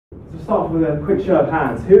to start with a quick show of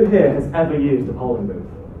hands, who here has ever used a polling booth?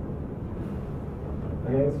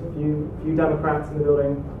 Okay, there's a few Democrats in the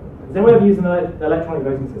building. Has anyone ever used an electronic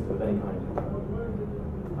voting system of any kind?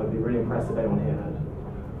 I'd be really impressed if anyone here had.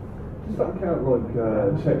 Does that count like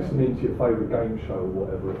texting into your favourite game show or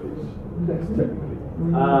whatever it is? That's technically.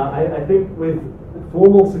 I think with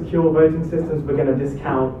formal secure voting systems, we're going to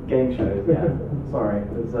discount game shows. Yeah, sorry.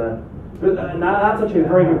 But that's actually a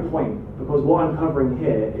very good point, because what I'm covering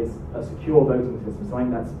here is a secure voting system,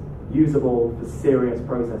 something that's usable for serious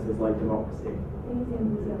processes like democracy.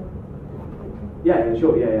 Yeah,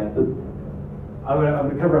 sure, yeah. I'm going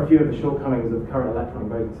to cover a few of the shortcomings of current electronic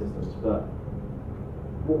voting systems, but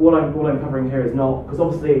what I'm covering here is not, because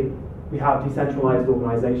obviously we have decentralized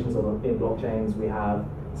organizations in blockchains, we have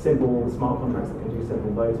simple smart contracts that can do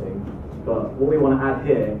simple voting, but what we want to add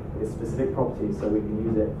here is specific properties so we can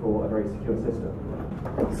use it for a very secure system.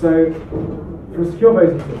 So for a secure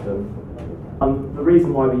voting system, the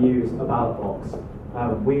reason why we use a ballot box,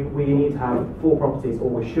 we need to have 4 properties, or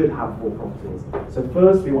we should have 4 properties. So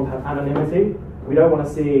first, we want to have anonymity. We don't want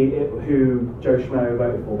to see who Joe Schmo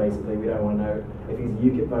voted for, basically. We don't want to know if he's a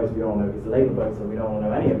UKIP voter, we don't want to know if he's a Labour voter, we don't want to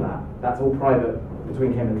know any of that. That's all private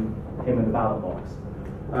between him and the ballot box.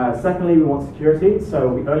 Secondly, we want security, so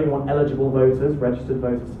we only want eligible voters, registered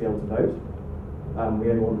voters, to be able to vote. We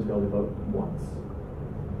only want them to be able to vote once.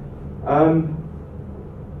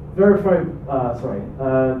 We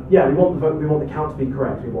want the count to be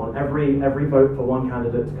correct. We want every vote for one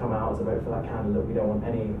candidate to come out as a vote for that candidate. We don't want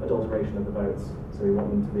any adulteration of the votes, so we want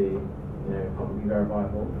them to be, publicly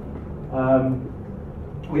verifiable.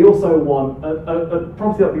 We also want a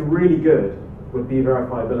property that would be really good would be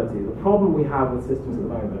verifiability. The problem we have with systems at the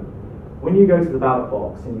moment, when you go to the ballot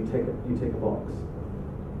box and you take a box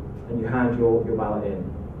and you hand your ballot in,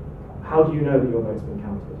 how do you know that your vote's been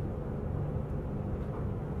counted?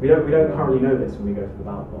 We don't currently know this when we go to the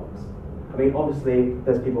ballot box. I mean, obviously,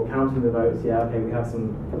 there's people counting the votes. Yeah, okay, we have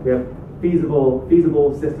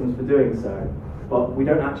feasible systems for doing so, but we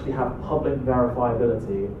don't actually have public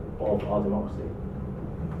verifiability of our democracy.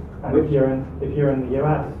 And if you're in the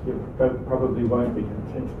US, your vote probably won't be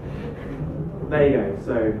counted. There you go.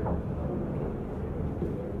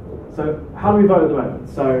 So how do we vote at the moment?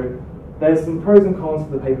 So there's some pros and cons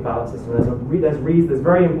to the paper ballot system. There's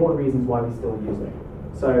very important reasons why we still use it.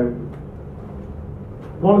 So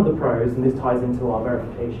one of the pros, and this ties into our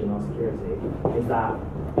verification, our security, is that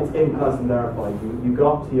it's in-person verified. You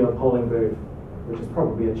go up to your polling booth, which is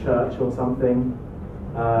probably a church or something,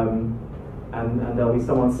 and there'll be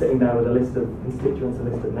someone sitting there with a list of constituents, a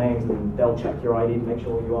list of names, and they'll check your ID to make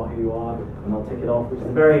sure you are who you are, and they'll tick it off, which is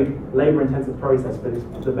a very labour-intensive process, but it's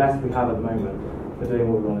the best we have at the moment for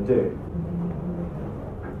doing what we want to do.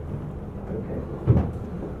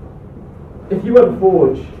 If you were to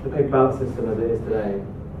forge the paper ballot system as it is today,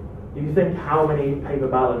 you think how many paper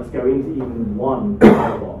ballots go into even one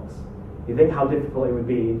ballot box? You think how difficult it would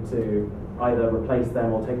be to either replace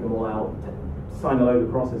them or take them all out, sign a load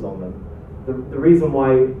of crosses on them. The reason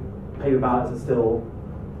why paper ballots are still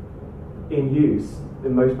in use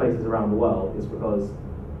in most places around the world is because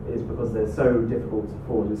they're so difficult to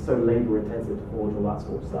forge. It's so labour intensive to forge all that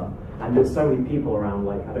sort of stuff, and there's so many people around.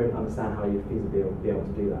 Like, I don't understand how you'd feasibly be able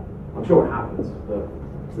to do that. I'm sure it happens, but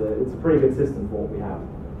it's a pretty good system for what we have.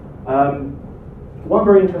 One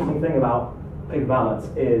very interesting thing about paper ballots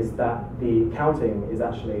is that the counting is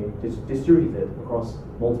actually distributed across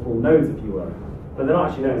multiple nodes, if you will. But they're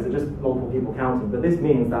not actually nodes, they're just multiple people counting. But this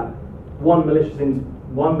means that one malicious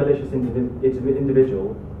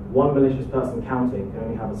individual, one malicious person counting can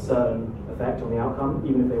only have a certain effect on the outcome,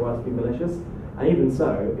 even if they were to be malicious. And even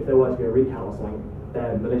so, if there were to be a recount or something,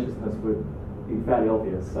 their maliciousness would be fairly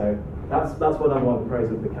obvious. So that's one of the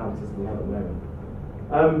pros of the count system we have at the moment.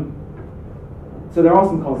 So there are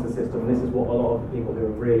some cons to the system, and this is what a lot of people who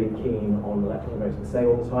are really keen on electronic voting say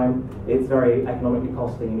all the time. It's very economically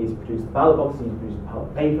costly. You need to produce the ballot box, you need to produce the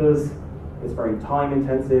ballot papers. It's very time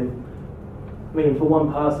intensive. I mean, for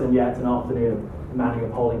one person, yeah, it's an afternoon of manning a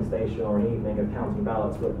polling station or an evening of counting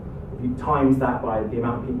ballots, but if you times that by the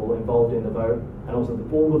amount of people involved in the vote, and also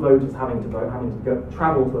all the voters having to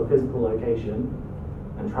travel to a physical location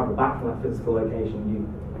and travel back from that physical location, you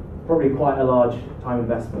probably quite a large time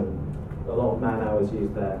investment. A lot of man hours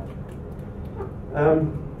used there.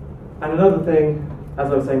 And another thing,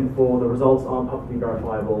 as I was saying before, the results aren't publicly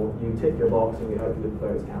verifiable. You tick your box and you hope that the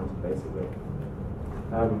vote is counted, basically.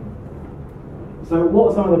 So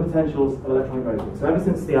what are some of the potentials of electronic voting? So ever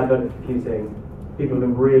since the advent of computing, people have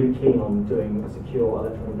been really keen on doing a secure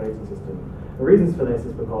electronic voting system. The reasons for this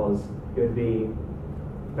is because it would be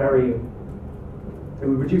very it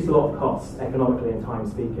would reduce a lot of costs economically and time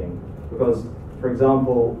speaking, because, for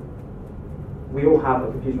example, we all have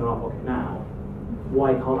a computer in our pocket now.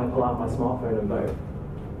 Why can't I pull out my smartphone and vote?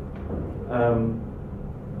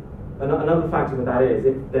 Another factor with that is,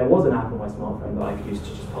 if there was an app on my smartphone that I could use to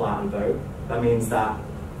just pull out and vote, that means that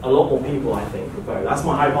a lot more people, I think, would vote. That's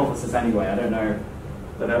my hypothesis anyway. I don't know.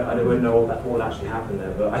 I wouldn't know what would actually happen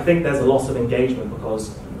there. But I think there's a loss of engagement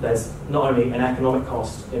because there's not only an economic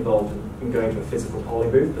cost involved in going to a physical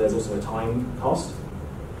polling booth, but there's also a time cost.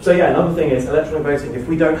 So yeah, another thing is electronic voting. If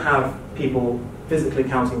we don't have people physically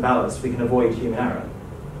counting ballots, we can avoid human error,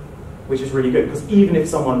 which is really good. Because even if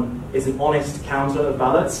someone is an honest counter of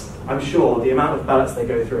ballots, I'm sure the amount of ballots they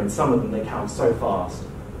go through, and some of them they count so fast,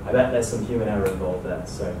 I bet there's some human error involved there.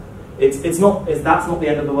 So that's not the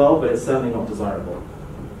end of the world, but it's certainly not desirable.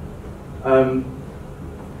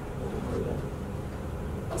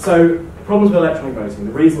 So problems with electronic voting.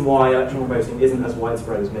 The reason why electronic voting isn't as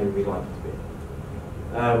widespread as maybe we'd like it to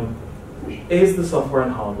be. Is the software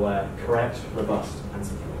and hardware correct, robust, and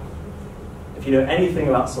secure? If you know anything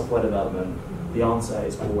about software development, the answer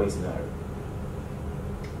is always no.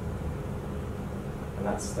 And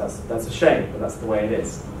that's a shame, but that's the way it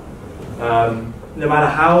is. No matter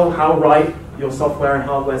how right your software and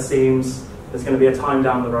hardware seems, there's going to be a time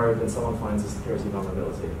down the road when someone finds a security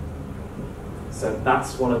vulnerability. So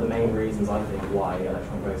that's one of the main reasons, I think, why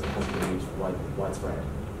electronic voting hasn't been used widespread.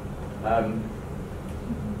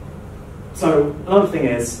 So another thing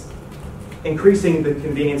is increasing the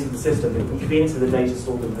convenience of the system, the convenience of the data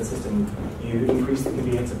stored in the system. You increase the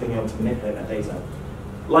convenience of being able to manipulate that data.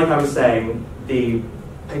 Like I was saying, the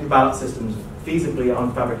paper ballot system's feasibly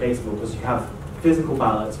unfabricatable because you have physical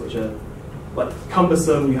ballots which are like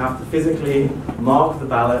cumbersome. You have to physically mark the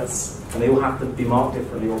ballots, and they all have to be marked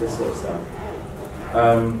differently, all this sort of stuff.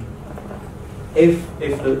 If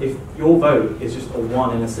your vote is just a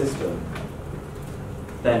 1 in a system,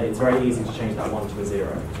 then it's very easy to change that 1 to a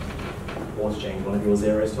 0, or to change one of your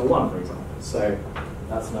zeros to a 1, for example. So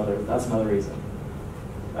that's another reason.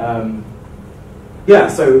 Yeah.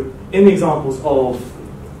 So in the examples of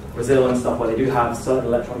Brazil and stuff where they do have certain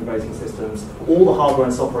electronic voting systems, all the hardware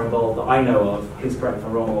and software involved that I know of, please correct me if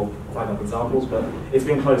I'm wrong or flag up examples, but it's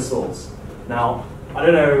been closed source. Now, I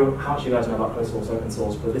don't know how much you guys know about closed source, open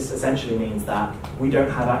source, but this essentially means that we don't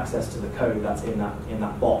have access to the code that's in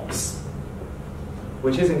that box,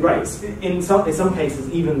 which isn't great. In some cases,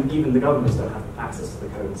 even the governments don't have access to the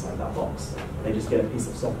code inside that box. They just get a piece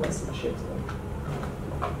of software shipped to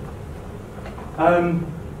them.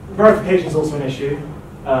 Verification is also an issue.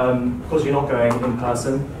 Because you're not going in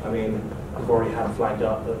person. I mean, I've already had flagged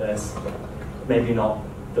up that there's maybe not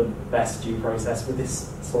the best due process for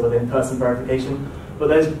this sort of in-person verification. But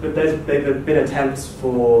there's been attempts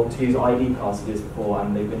to use ID cards to do this before,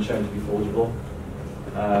 and they've been shown to be forgeable.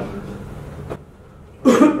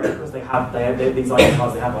 Because these ID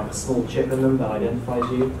cards, they have like a small chip in them that identifies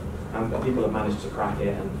you, and people have managed to crack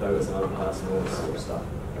it and vote as another person, all this sort of stuff.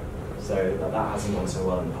 So that hasn't gone so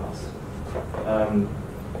well in the past.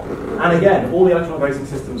 And again, all the electronic voting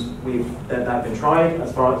systems that have been tried,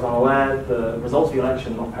 as far as I'm aware, the results of the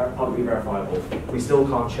election are not publicly verifiable. We still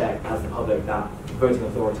can't check as the public that the voting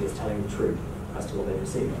authority is telling the truth as to what they've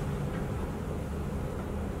received.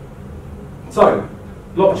 So,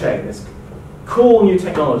 blockchain, this cool new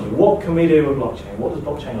technology. What can we do with blockchain? What does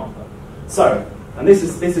blockchain offer? So, and this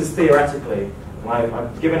is theoretically,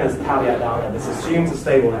 I've given as a caveat down there, this assumes a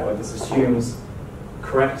stable network, this assumes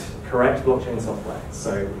correct blockchain software.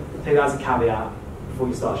 So take that as a caveat before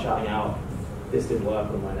you start shouting out, this didn't work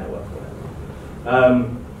on my network.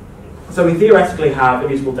 So we theoretically have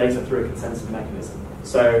immutable data through a consensus mechanism.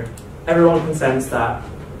 So everyone consents that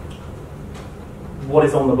what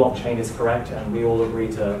is on the blockchain is correct, and we all agree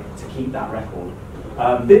to keep that record.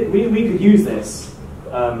 We could use this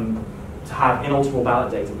to have inalterable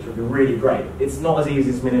ballot data, which would be really great. It's not as easy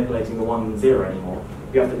as manipulating the 1 and 0 anymore.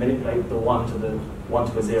 You have to manipulate the 1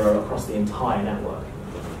 to a 0 across the entire network.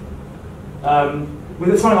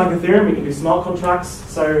 With something like Ethereum, we can do smart contracts.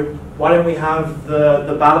 So why don't we have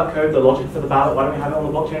the ballot code, the logic for the ballot, why don't we have it on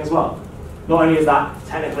the blockchain as well? Not only is that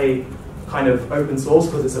technically kind of open source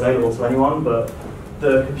because it's available to anyone, but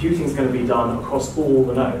the computing is going to be done across all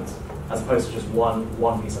the nodes, as opposed to just one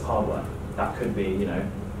piece of hardware. That could be, you know,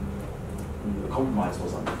 compromised or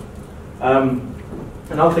something.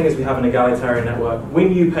 Another thing is we have an egalitarian network.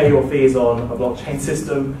 When you pay your fees on a blockchain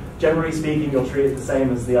system, generally speaking, you're treated the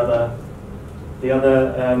same as the other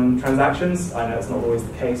transactions. I know it's not always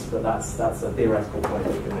the case, but that's a theoretical point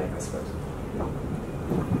that we can make, I suppose.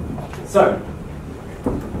 So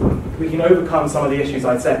we can overcome some of the issues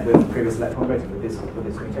I said with previous electronic voting with this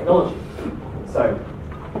new technology. So,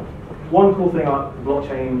 one cool thing about the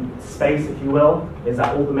blockchain space, if you will, is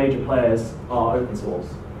that all the major players are open source.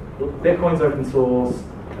 Bitcoin's open source,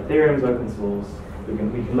 Ethereum's open source. We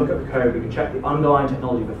can look at the code, we can check the underlying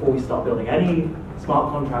technology before we start building any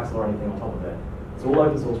smart contracts or anything on top of it. It's all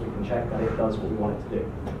open source, we can check that it does what we want it to do.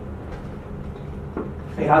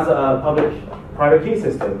 It has a public-private key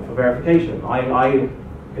system for verification. I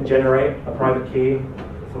can generate a private key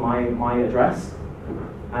for my address,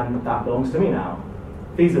 and that belongs to me now.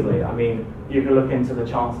 Feasibly, I mean, you can look into the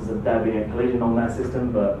chances of there being a collision on their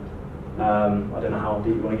system, but I don't know how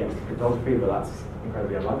deep you want to get into cryptography, but that's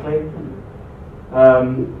incredibly unlikely.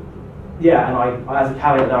 Yeah, and as a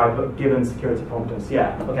caveat there, I put given security promptness.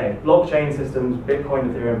 Yeah, okay, blockchain systems,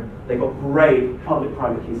 Bitcoin, Ethereum, they've got great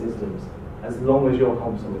public-private key systems, as long as you're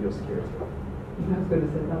competent with your security. I was going to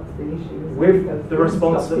say that's the issue. With the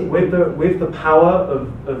response, with the power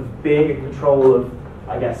of being in control of,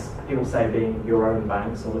 I guess people say being your own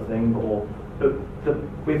bank sort of thing, or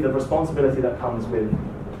with the responsibility that comes with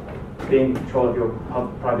being in control of your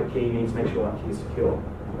private key, you need to make sure that key is secure,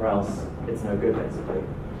 or else it's no good, basically.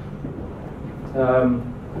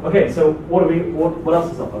 Okay, so what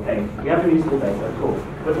else is up? Okay, we have immutable data, cool.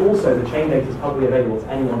 But also the chain data is publicly available to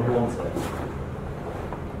anyone who wants it.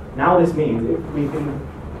 Now this means if we can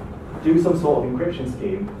do some sort of encryption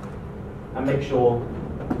scheme and make sure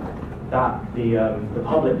that the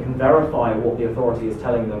public can verify what the authority is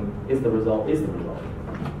telling them is the result,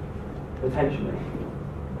 potentially.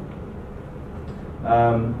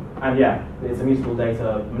 And yeah, it's immutable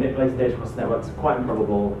data, manipulated data across the networks, quite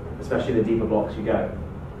improbable, especially the deeper blocks you go.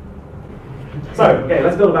 So, okay,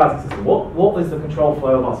 let's build a balloting system. What is the control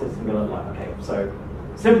flow of our system going to look like? Okay, so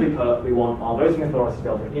simply put, we want our voting authorities to be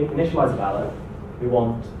able to initialize a ballot. We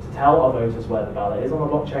want to tell our voters where the ballot is on the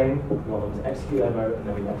blockchain. We want them to execute their vote, and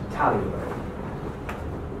then we want to tally the vote.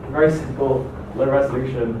 Very simple, low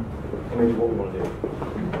resolution image of what we want to do.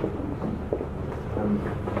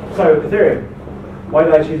 So Ethereum. Why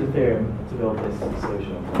did I choose Ethereum to build this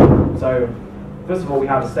solution? So first of all, we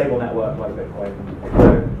have a stable network like Bitcoin.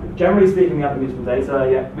 So generally speaking, we have immutable data.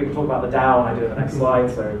 Yeah, we can talk about the DAO, and I do it in the next slide.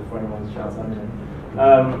 So for anyone who shouts at me.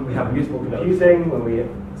 We have immutable computing. When we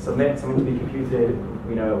submit something to be computed,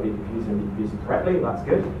 we know it will be computed and be computed correctly. That's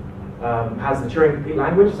good. Has the Turing complete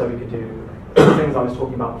language, so we could do things I was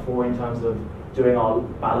talking about before in terms of doing our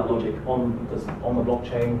ballot logic on the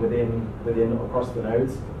blockchain within across the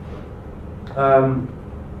nodes.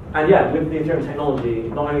 And yeah, with the Ethereum technology,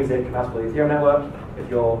 not only is it compatible with the Ethereum network, if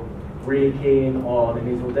you're really keen on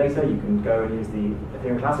immutable data, you can go and use the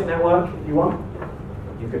Ethereum Classic network if you want.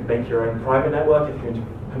 You could make your own private network if you're into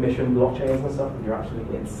permission blockchains and stuff, if you're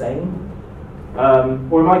absolutely insane.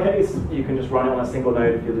 Or in my case, you can just run it on a single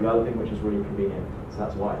node if you're developing, which is really convenient. So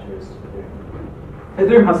that's why I chose Ethereum.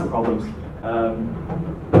 Ethereum has some problems.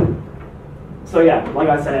 So yeah, like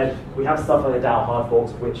I said, we have stuff like the DAO hard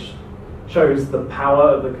forks, which shows the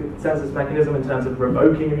power of the consensus mechanism in terms of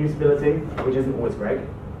revoking immutability, which isn't always great.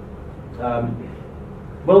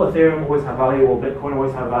 Will Ethereum always have value, or Bitcoin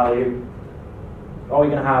always have value? Are we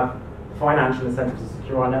going to have financial incentives to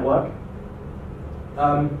secure our network?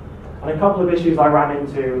 And a couple of issues I ran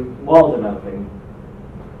into while developing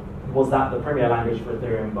was that the premier language for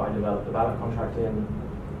Ethereum that I developed the ballot contract in,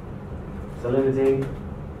 Solidity,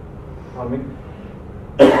 pardon me.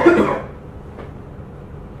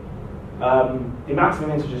 The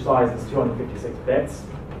maximum integer size is 256 bits.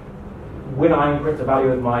 When I encrypt a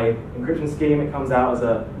value with my encryption scheme, it comes out as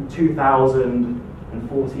a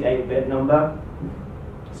 2048-bit number.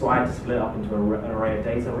 So I had to split it up into an array of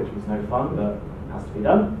data, which was no fun, but has to be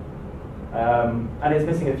done. And it's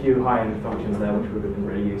missing a few high-end functions there, which would have been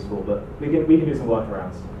really useful, but we can do some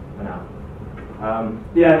workarounds for now.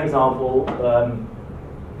 Yeah, an example.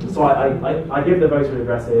 So I give the voter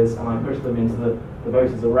addresses and I push them into the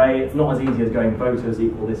voters array. It's not as easy as going voters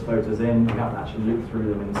equal this voters in. You have to actually loop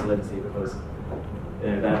through them in Solidity because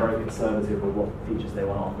they're very conservative with what features they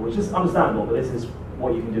want to offer, which is understandable, but this is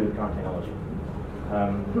what you can do with current technology.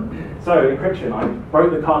 So encryption, I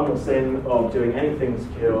broke the cardinal sin of doing anything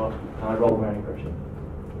secure and I rolled my own encryption.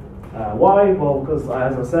 Why? Well, because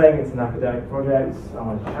as I was saying, it's an academic project. I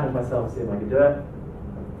wanted to challenge myself to see if I could do it.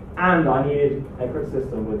 And I needed a encrypted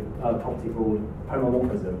system with a property called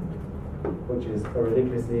homomorphism, which is a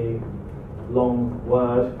ridiculously long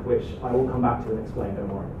word, which I will come back to and explain, don't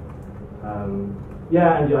worry.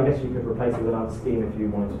 Yeah, and I guess you could replace it with another scheme if you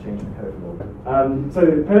wanted to change the code more. So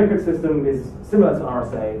the encrypted system is similar to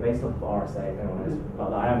RSA, based off of RSA, if anyone knows about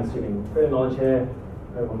that. I am assuming bit of knowledge here.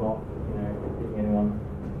 Hope I'm not, leaving anyone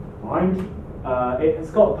behind.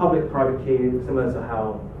 It's got a public-private key, similar to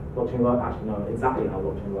how blockchain works. Actually, no, exactly how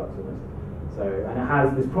blockchain works with this. So, and it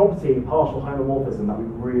has this property, partial homomorphism, that we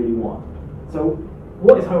really want. So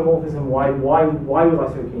what is homomorphism? Why was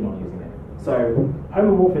I so keen on using it? So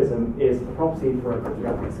homomorphism is the property for a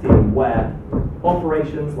cryptographic scheme where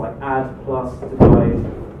operations like add, plus, divide,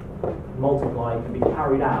 multiply can be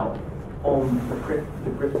carried out on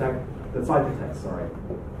the ciphertext, sorry.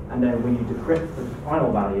 And then when you decrypt the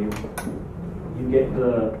final value, you get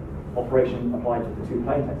the operation applied to the two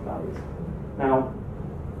plaintext values. Now,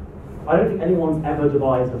 I don't think anyone's ever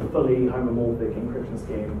devised a fully homomorphic encryption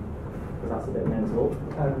scheme, because that's a bit mental.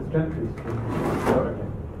 It's Gentry's scheme.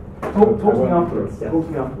 Talk to me afterwards. Yeah. Talk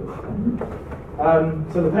to me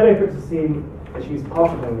afterwards. So the pedocryptic scheme achieves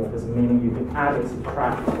partial homomorphism, meaning you can add and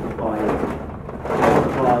subtract by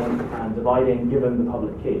multiplying and dividing given the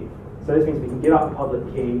public key. So this means we can give out the public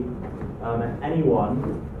key, and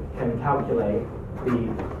anyone can calculate the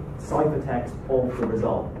ciphertext of the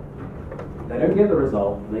result. They don't get the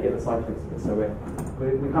result, they get the ciphertext. So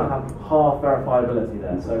we kind of have half verifiability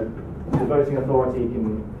there. So the voting authority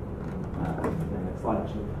can, next slide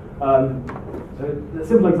actually. So the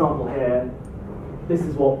simple example here, this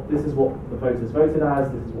is what the voters voted as,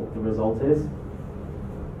 this is what the result is.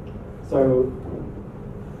 So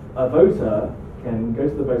a voter can go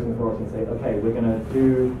to the voting authority and say, okay, we're going to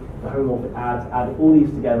do the homomorphic add all these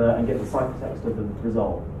together and get the ciphertext of the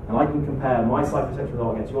result. And I can compare my ciphertext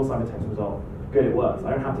result against your ciphertext result. Good, it works. I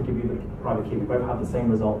don't have to give you the private key. We both have the same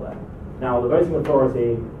result there. Now, the voting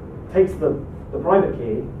authority takes the private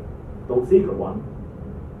key, the secret one,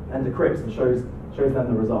 and decrypts and shows them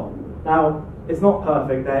the result. Now, it's not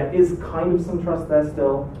perfect. There is kind of some trust there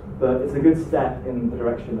still, but it's a good step in the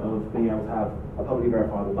direction of being able to have a publicly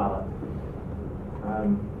verifiable ballot.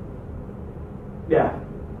 Yeah,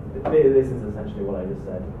 this is essentially what I just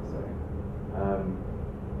said. So,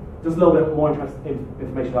 just a little bit more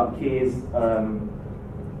information about the keys.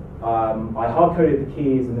 I hard-coded the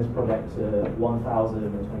keys in this project to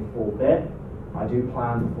 1024-bit. I do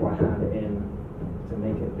plan before I hand it in to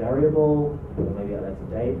make it variable, or maybe at a later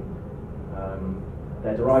date.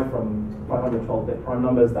 They're derived from 512-bit prime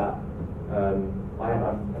numbers that I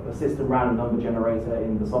have a system random number generator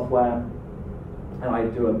in the software, and I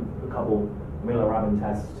do a couple Miller-Rabin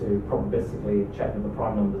tests to probabilistically check that the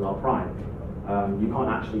prime numbers are prime. You can't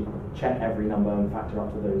actually check every number and factor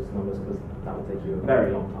up to those numbers because that would take you a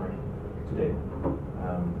very long time to do.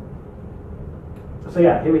 So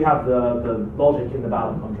yeah, here we have the logic in the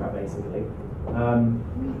ballot contract basically. And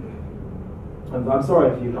I'm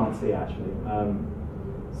sorry if you can't see actually.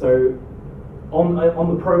 So on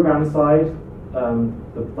the program side,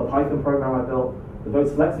 the Python program I built, the vote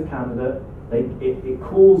selects a candidate. It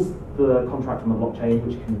calls the contract on the blockchain,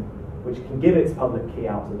 which can give its public key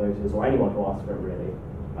out to voters or anyone who asks for it really.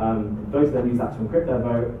 Voters then use that to encrypt their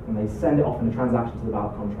vote, and they send it off in a transaction to the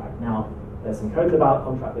ballot contract. Now, there's some code in the ballot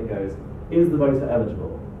contract that goes, is the voter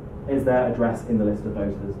eligible? Is their address in the list of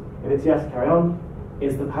voters? If it's yes, carry on.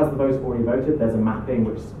 Has the voter already voted? There's a mapping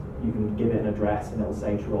which you can give it an address and it will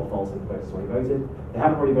say true or false if the voter's already voted. They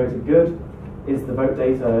haven't already voted, good. Is the vote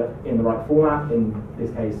data in the right format? In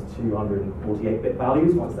this case, 248-bit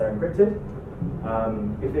values once they're encrypted.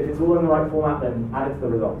 If it's all in the right format, then add it to the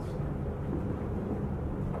results.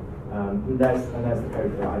 And there's the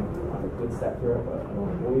code here. I could step through it, but I don't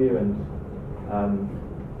want to bore you. And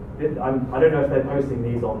I don't know if they're posting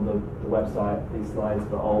these on the website, these slides,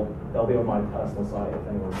 but they'll be on my personal site if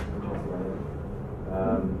anyone's interested in it.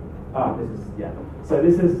 This is, yeah. So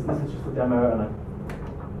this is just a demo, and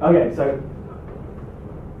okay, so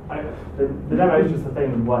the demo is just the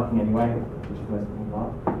thing working anyway, which is the most important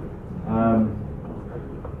part.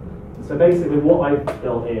 So basically what I've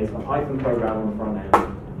built is a Python program on the front end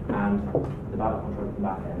and the ballot contract on the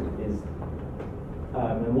back end is,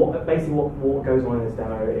 and what goes on in this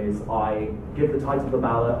demo is I give the title of the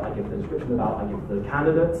ballot, I give the description of the ballot, I give the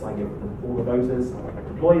candidates, I give all the voters,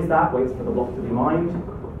 deploys that, waits for the block to be mined,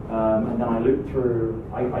 and then I loop through,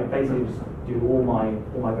 I basically just do all my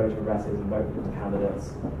voter addresses and vote for the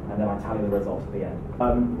candidates, and then I tally the results at the end.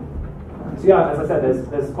 So yeah, as I said,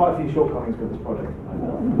 there's quite a few shortcomings with this project I've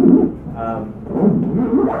built.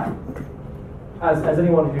 As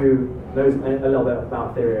anyone who knows a little bit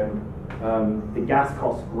about Ethereum, the gas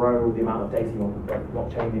costs grow the amount of data you want to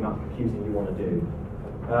blockchain, the amount of computing you want to do.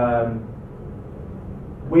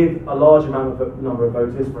 With a large number of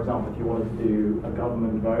voters, for example, if you wanted to do a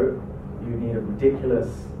government vote, you need a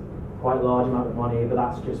ridiculous, quite large amount of money, but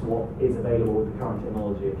that's just what is available with the current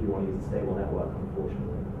technology if you want to use a stable network, unfortunately.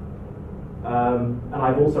 And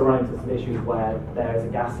I've also run into some issues where there is a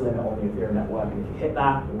gas limit on the Ethereum network, and if you hit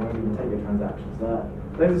that, it won't even take your transactions.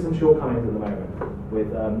 Those are some shortcomings at the moment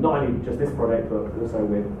with not only just this project, but also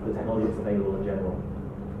with the technology that's available in general.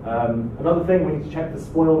 Another thing, we need to check for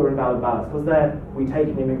spoiled or invalid ballots. Because we take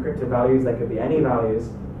in encrypted values, there could be any values.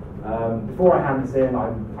 Before I hand this in,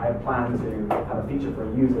 I plan to have a feature for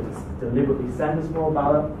a user to deliberately send a spoiled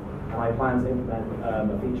ballot, and I plan to implement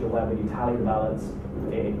a feature where when you tally the ballots,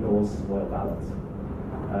 it ignores spoiled ballots.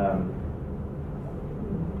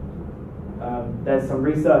 There's some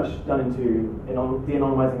research done into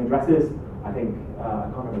de-anonymizing addresses. I think, I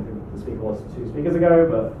can't remember who the speaker was 2 speakers ago,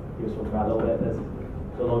 but he was talking about a little bit. There's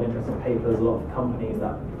a lot of interesting papers, a lot of companies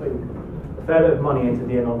that put a fair bit of money into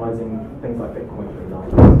de-anonymizing things like Bitcoin, for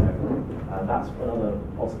example. So that's another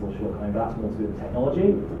possible shortcoming, but that's more to do with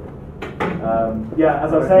technology. Yeah,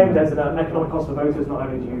 as I was saying, there's an economic cost for voters. Not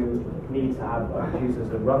only do you need to have computers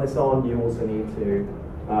to run this on, you also need to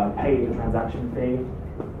pay the transaction fee.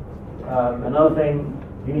 Another thing,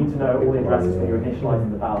 you need to know all the addresses when you're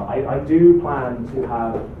initializing the ballot. I do plan to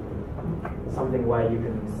have something where you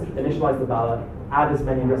can initialize the ballot, add as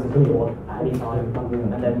many addresses as you want at any time,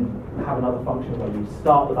 and then have another function where you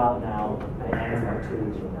start the ballot now and it ends like 2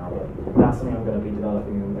 weeks from now. But that's something I'm going to be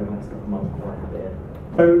developing over the next couple of months before I have it in.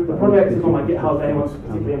 So the project is on my GitHub if anyone's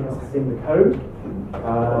particularly interested in the code.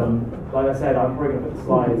 Like I said, I'm probably going to put the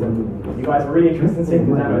slides, and if you guys are really interested in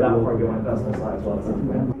seeing the demo, that will probably be on my personal site as well.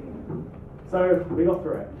 So we got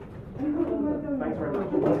through it. Thanks very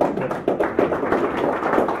much.